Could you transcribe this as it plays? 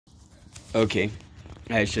Okay,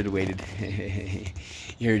 I should have waited.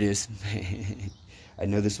 Here it is. I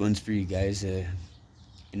know this one's for you guys. I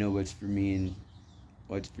know what's for me and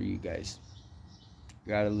what's for you guys.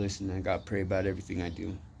 Gotta listen. I gotta pray about everything I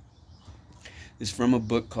do. This is from a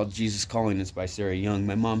book called Jesus Calling. It's by Sarah Young.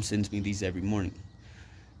 My mom sends me these every morning.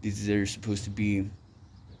 These are supposed to be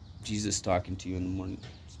Jesus talking to you in the morning.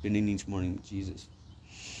 Spending each morning with Jesus.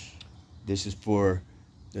 This is for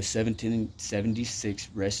the 1776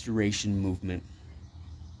 Restoration Movement.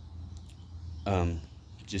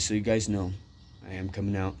 Just so you guys know, I am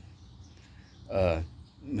coming out. I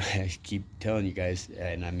keep telling you guys,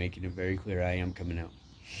 and I'm making it very clear, I am coming out.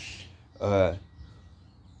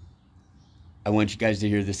 I want you guys to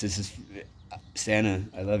hear this. This is Santa.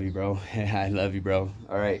 I love you, bro. I love you, bro.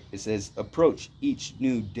 All right. It says, approach each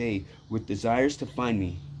new day with desires to find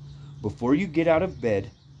me. Before you get out of bed,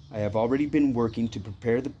 I have already been working to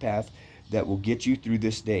prepare the path that will get you through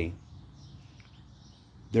this day.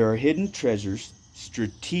 There are hidden treasures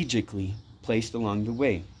strategically placed along the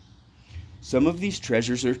way. Some of these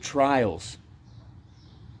treasures are trials.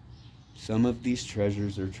 Some of these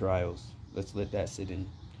treasures are trials. Let's let that sit in.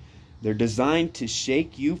 They're designed to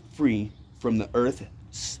shake you free from the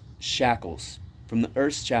earth's shackles. From the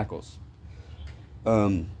earth's shackles.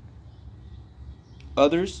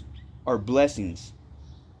 Others are blessings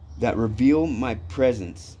that reveal my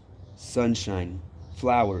presence. Sunshine,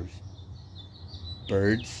 flowers,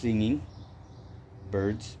 birds singing,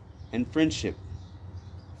 birds, and friendship.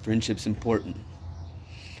 Friendship's important.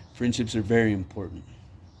 Friendships are very important.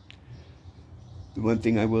 The one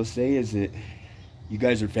thing I will say is that you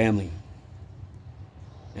guys are family.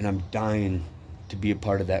 And I'm dying to be a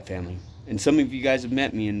part of that family. And some of you guys have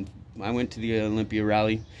met me, and I went to the Olympia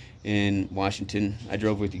rally in Washington. I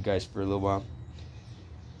drove with you guys for a little while.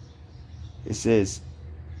 It says,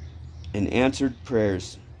 in answered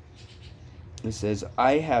prayers, it says,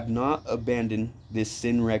 I have not abandoned this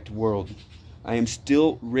sin-wrecked world. I am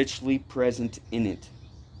still richly present in it.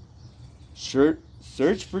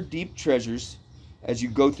 Search for deep treasures as you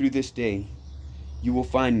go through this day. You will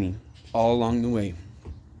find me all along the way.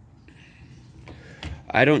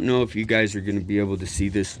 I don't know if you guys are going to be able to see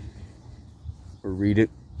this or read it.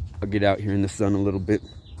 I'll get out here in the sun a little bit.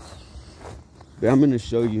 But I'm going to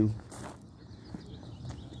show you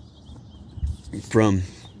from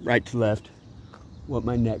right to left what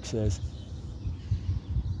my neck says.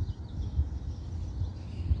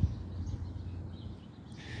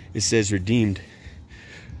 It says redeemed.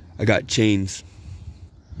 I got chains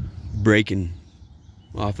breaking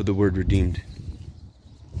off of the word redeemed.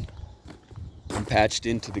 I'm patched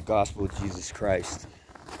into the gospel of Jesus Christ.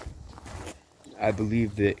 I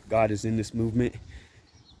believe that God is in this movement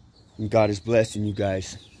and God is blessing you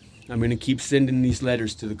guys. I'm going to keep sending these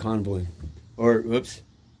letters to the convoy. Or,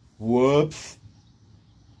 whoops.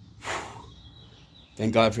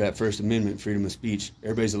 Thank God for that First Amendment, freedom of speech.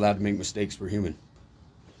 Everybody's allowed to make mistakes. We're human.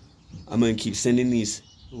 I'm going to keep sending these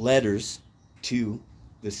letters to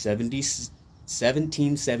the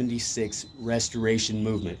 1776 Restoration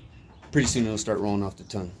Movement. Pretty soon it'll start rolling off the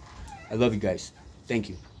tongue. I love you guys. Thank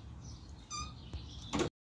you.